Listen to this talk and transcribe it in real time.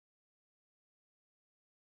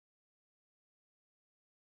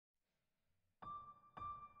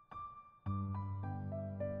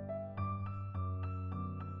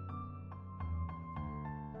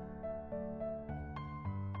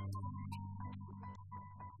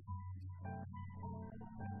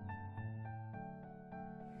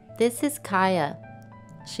This is Kaya.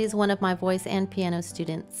 She's one of my voice and piano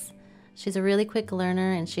students. She's a really quick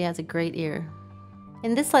learner and she has a great ear.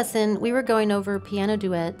 In this lesson, we were going over piano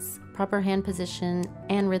duets, proper hand position,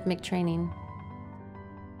 and rhythmic training.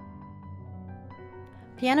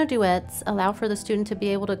 Piano duets allow for the student to be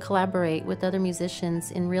able to collaborate with other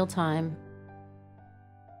musicians in real time.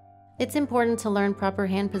 It's important to learn proper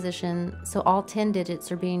hand position so all 10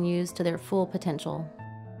 digits are being used to their full potential.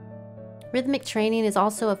 Rhythmic training is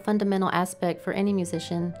also a fundamental aspect for any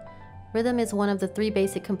musician. Rhythm is one of the 3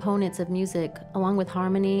 basic components of music, along with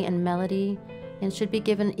harmony and melody, and should be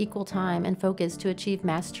given equal time and focus to achieve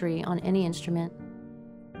mastery on any instrument.